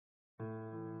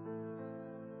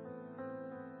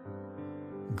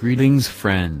Greetings,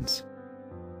 friends.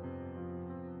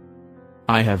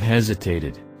 I have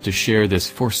hesitated to share this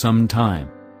for some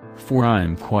time, for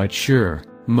I'm quite sure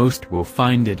most will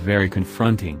find it very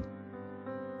confronting.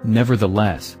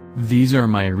 Nevertheless, these are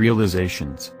my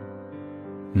realizations,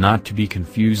 not to be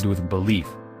confused with belief.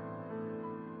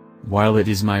 While it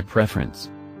is my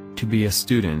preference to be a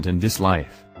student in this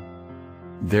life,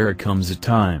 there comes a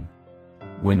time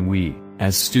when we,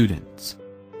 as students,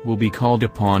 will be called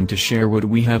upon to share what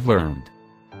we have learned.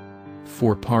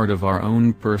 For part of our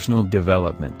own personal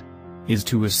development is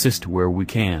to assist where we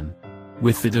can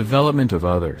with the development of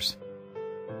others.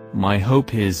 My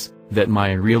hope is that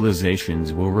my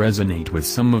realizations will resonate with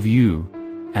some of you,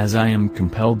 as I am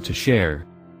compelled to share.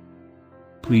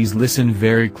 Please listen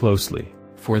very closely,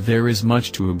 for there is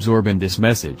much to absorb in this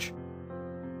message.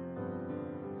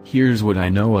 Here's what I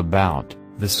know about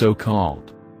the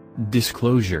so-called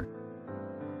disclosure.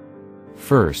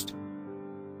 First,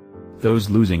 those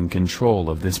losing control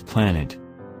of this planet,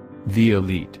 the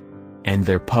elite, and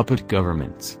their puppet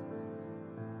governments,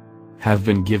 have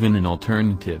been given an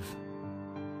alternative: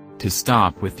 to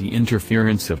stop with the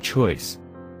interference of choice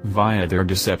via their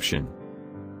deception.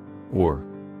 Or,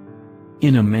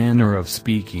 in a manner of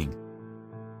speaking,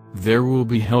 there will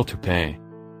be hell to pay.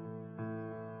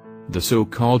 The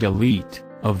so-called elite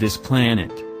of this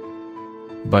planet,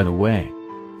 by the way,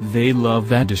 they love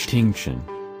that distinction,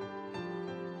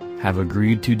 have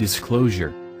agreed to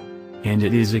disclosure, and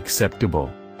it is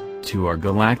acceptable to our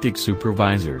galactic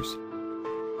supervisors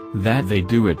that they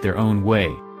do it their own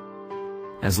way,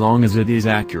 as long as it is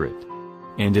accurate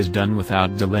and is done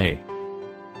without delay.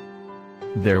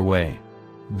 Their way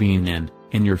being an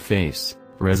in-your-face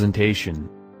presentation,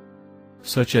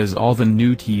 such as all the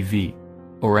new TV,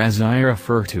 or as I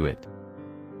refer to it,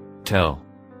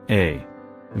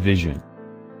 vision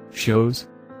shows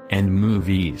and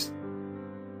movies.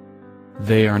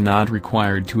 They are not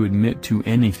required to admit to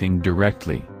anything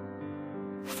directly,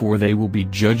 for they will be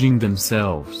judging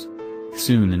themselves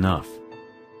soon enough.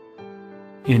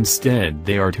 Instead,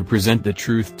 they are to present the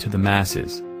truth to the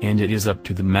masses, and it is up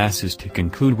to the masses to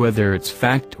conclude whether it's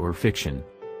fact or fiction.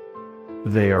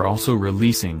 They are also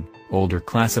releasing older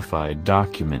classified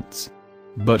documents,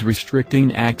 but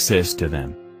restricting access to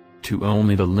them to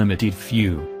only the limited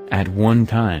few at one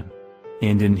time,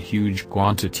 and in huge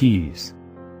quantities,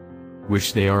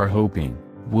 which they are hoping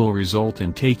will result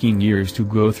in taking years to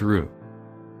go through.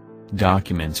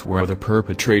 Documents where the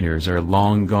perpetrators are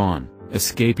long gone,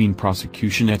 escaping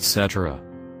prosecution, etc.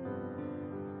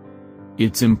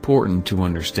 It's important to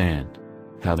understand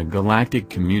how the galactic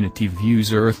community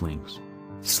views Earthlings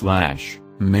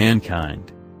 /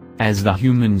 mankind, as the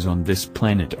humans on this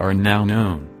planet are now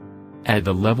known, at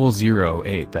the level 0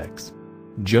 apex,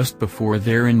 just before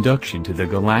their induction to the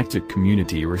galactic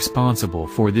community responsible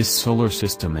for this solar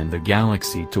system and the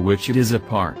galaxy to which it is a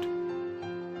part.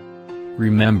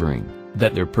 Remembering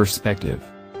that their perspective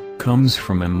comes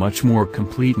from a much more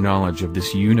complete knowledge of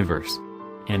this universe,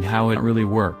 and how it really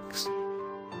works.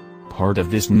 Part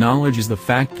of this knowledge is the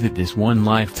fact that this one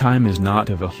lifetime is not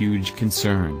of a huge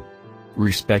concern,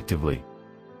 respectively.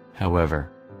 However,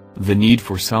 the need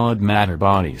for solid matter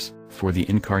bodies, for the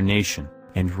incarnation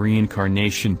and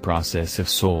reincarnation process of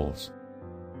souls,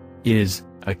 is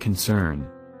a concern.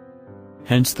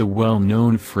 Hence the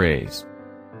well-known phrase,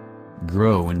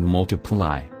 grow and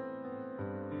multiply.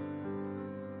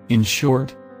 In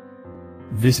short,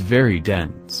 this very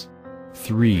dense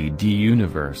 3D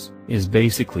universe is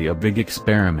basically a big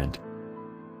experiment.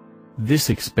 This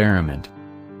experiment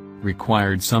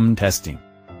required some testing,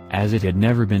 as it had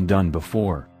never been done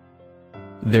before.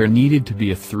 There needed to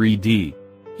be a 3D,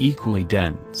 equally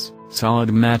dense,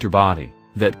 solid matter body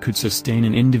that could sustain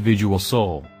an individual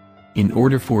soul, in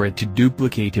order for it to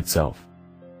duplicate itself,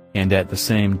 and at the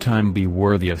same time be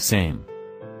worthy of same.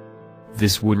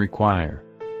 This would require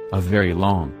a very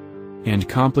long and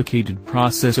complicated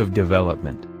process of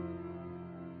development.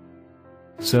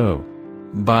 So,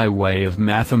 by way of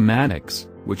mathematics,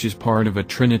 which is part of a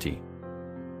trinity,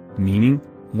 meaning,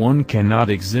 one cannot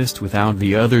exist without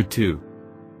the other two.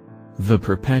 The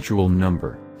perpetual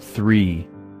number, 3.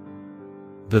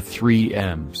 The 3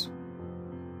 M's.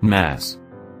 Mass.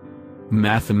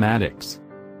 Mathematics.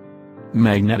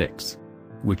 Magnetics.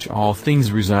 Which all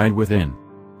things reside within,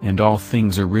 and all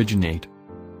things originate.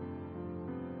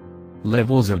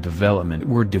 Levels of development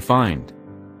were defined.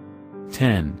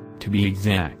 10, to be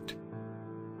exact.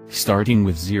 Starting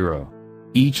with 0.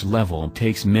 Each level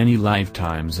takes many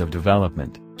lifetimes of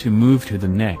development to move to the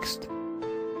next.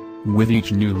 With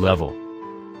each new level,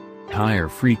 higher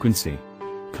frequency,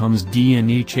 comes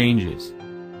DNA changes,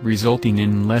 resulting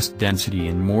in less density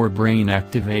and more brain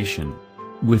activation.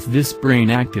 With this brain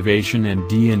activation and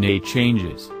DNA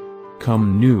changes,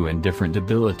 come new and different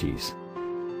abilities.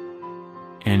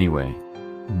 Anyway,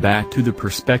 back to the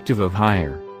perspective of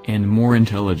higher, and more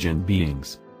intelligent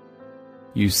beings.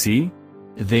 You see?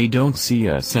 They don't see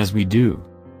us as we do.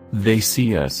 They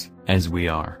see us as we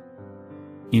are.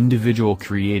 Individual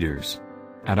creators.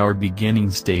 At our beginning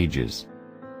stages.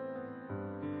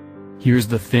 Here's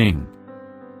the thing.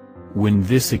 When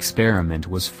this experiment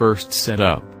was first set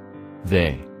up,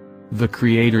 they, the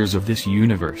creators of this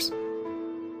universe,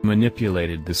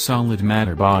 manipulated the solid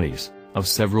matter bodies of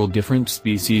several different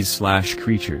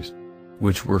species/creatures,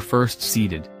 which were first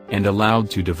seeded and allowed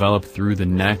to develop through the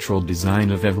natural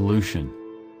design of evolution,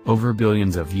 over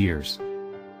billions of years.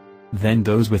 Then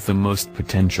those with the most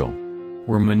potential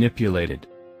were manipulated,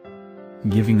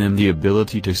 giving them the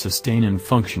ability to sustain and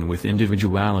function with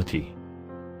individuality.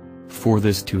 For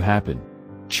this to happen,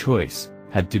 choice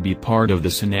had to be part of the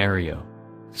scenario,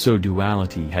 so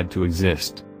duality had to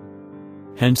exist.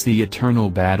 Hence the eternal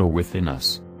battle within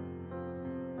us.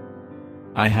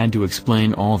 I had to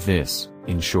explain all this,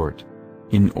 in short,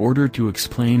 in order to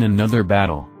explain another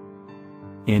battle.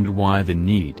 And why the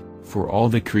need for all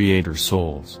the creator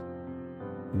souls?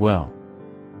 Well,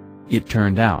 it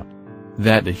turned out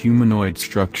that the humanoid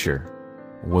structure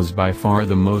was by far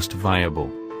the most viable,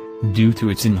 due to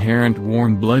its inherent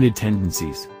warm-blooded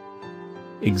tendencies.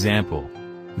 Example: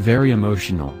 very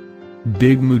emotional,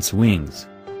 big mood swings,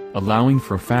 allowing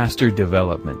for faster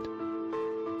development.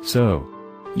 So,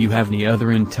 you have the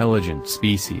other intelligent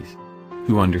species,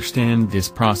 who understand this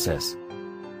process.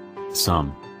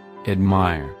 Some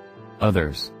admire,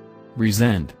 others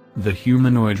resent the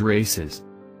humanoid races.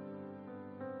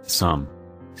 Some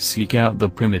seek out the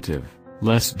primitive,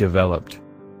 less developed,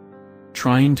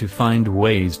 trying to find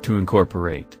ways to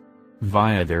incorporate,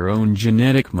 via their own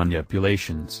genetic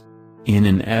manipulations, in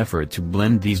an effort to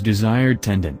blend these desired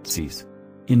tendencies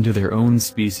into their own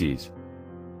species.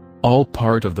 All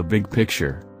part of the big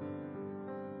picture.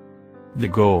 The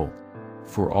goal,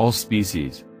 for all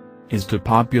species, is to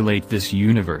populate this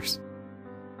universe.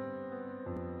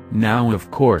 Now of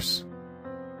course,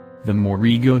 the more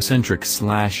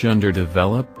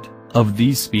egocentric/underdeveloped of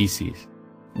these species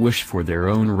wish for their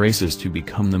own races to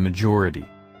become the majority,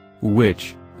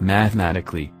 which,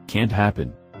 mathematically, can't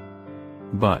happen.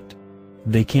 But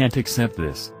they can't accept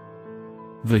this.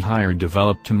 The higher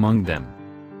developed among them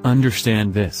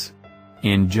understand this,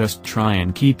 and just try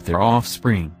and keep their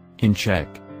offspring in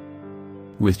check,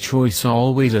 with choice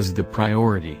always as the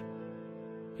priority.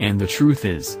 And the truth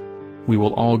is, we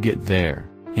will all get there,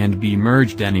 and be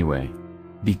merged anyway,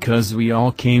 because we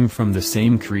all came from the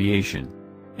same creation,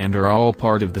 and are all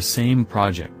part of the same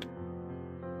project.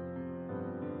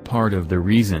 Part of the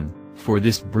reason for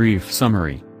this brief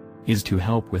summary is to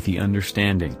help with the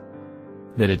understanding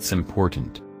that it's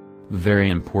important,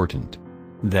 very important,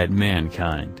 that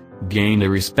mankind gain a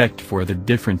respect for the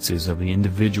differences of the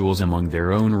individuals among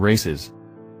their own races,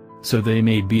 so they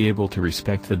may be able to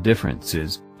respect the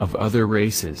differences of other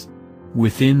races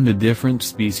within the different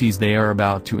species they are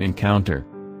about to encounter,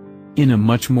 in a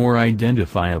much more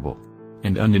identifiable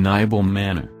and undeniable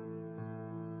manner.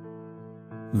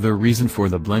 The reason for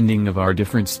the blending of our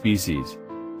different species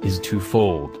is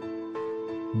twofold.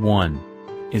 One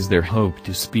is their hope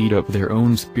to speed up their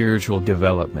own spiritual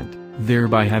development,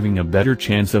 thereby having a better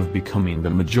chance of becoming the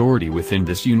majority within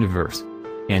this universe,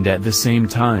 and at the same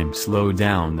time slow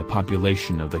down the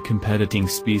population of the competing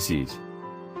species.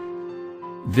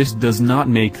 This does not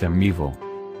make them evil,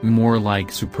 more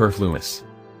like superfluous,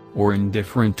 or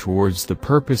indifferent towards the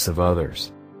purpose of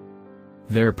others.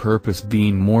 Their purpose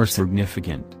being more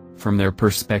significant, from their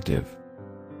perspective.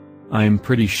 I'm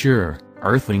pretty sure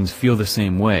Earthlings feel the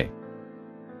same way.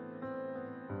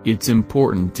 It's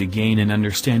important to gain an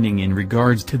understanding in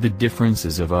regards to the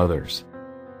differences of others.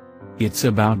 It's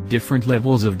about different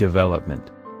levels of development.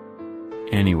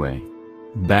 Anyway,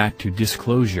 back to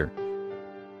disclosure.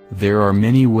 There are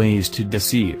many ways to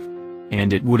deceive,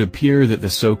 and it would appear that the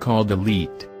so-called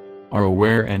elite are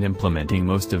aware and implementing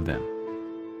most of them.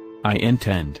 I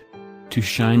intend to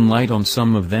shine light on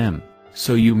some of them,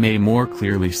 so you may more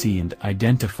clearly see and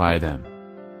identify them.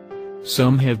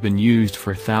 Some have been used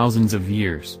for thousands of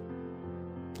years,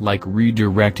 like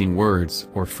redirecting words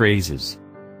or phrases.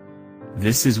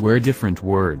 This is where different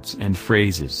words and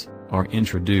phrases are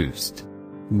introduced,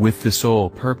 with the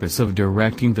sole purpose of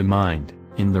directing the mind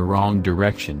in the wrong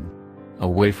direction,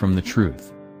 away from the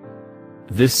truth.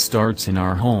 This starts in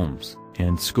our homes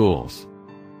and schools.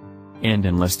 And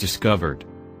unless discovered,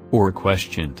 or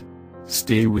questioned,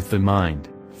 stay with the mind,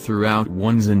 throughout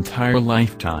one's entire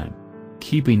lifetime,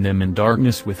 keeping them in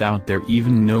darkness without their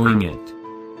even knowing it.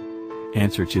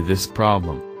 Answer to this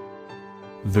problem: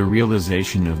 the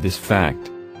realization of this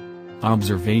fact.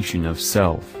 Observation of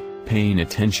self, paying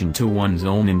attention to one's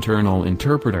own internal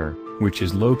interpreter, which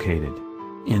is located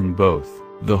in both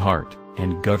the heart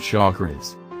and gut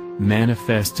chakras,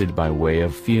 manifested by way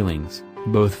of feelings,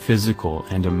 both physical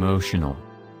and emotional.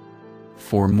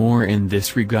 For more in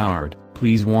this regard,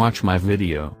 please watch my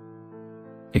video,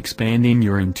 Expanding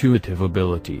Your Intuitive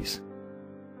Abilities.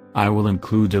 I will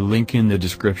include a link in the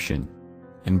description,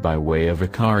 and by way of a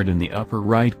card in the upper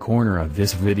right corner of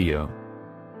this video.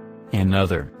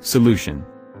 Another solution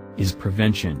is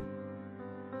prevention.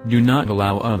 Do not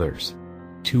allow others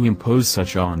to impose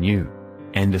such on you,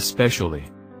 and especially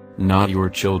not your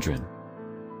children.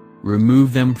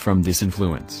 Remove them from this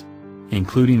influence,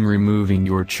 including removing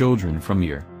your children from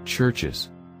your churches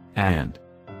and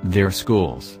their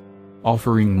schools,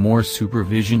 offering more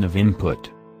supervision of input.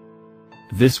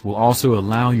 This will also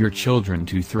allow your children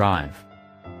to thrive.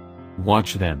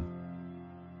 Watch them.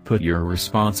 Put your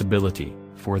responsibility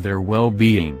for their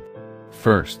well-being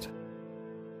first.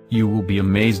 You will be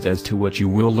amazed as to what you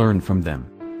will learn from them.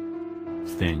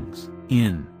 Things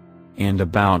in and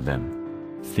about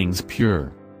them. Things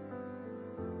pure.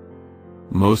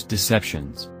 Most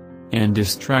deceptions and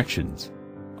distractions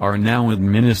are now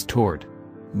administered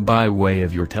by way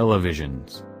of your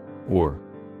televisions or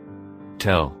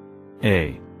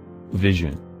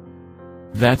vision.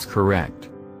 That's correct.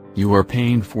 You are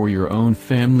paying for your own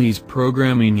family's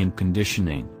programming and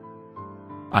conditioning.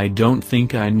 I don't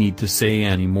think I need to say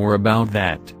any more about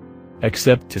that,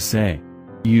 except to say,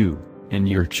 you and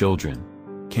your children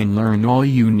can learn all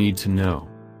you need to know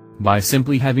by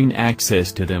simply having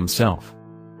access to themselves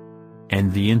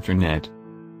and the internet.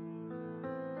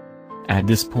 At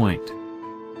this point,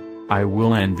 I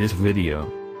will end this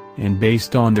video, and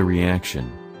based on the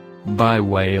reaction, by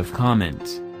way of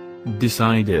comments,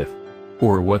 decide if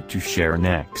or what to share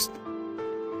next.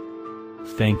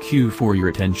 Thank you for your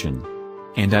attention,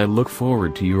 and I look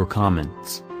forward to your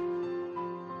comments.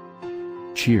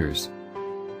 Cheers.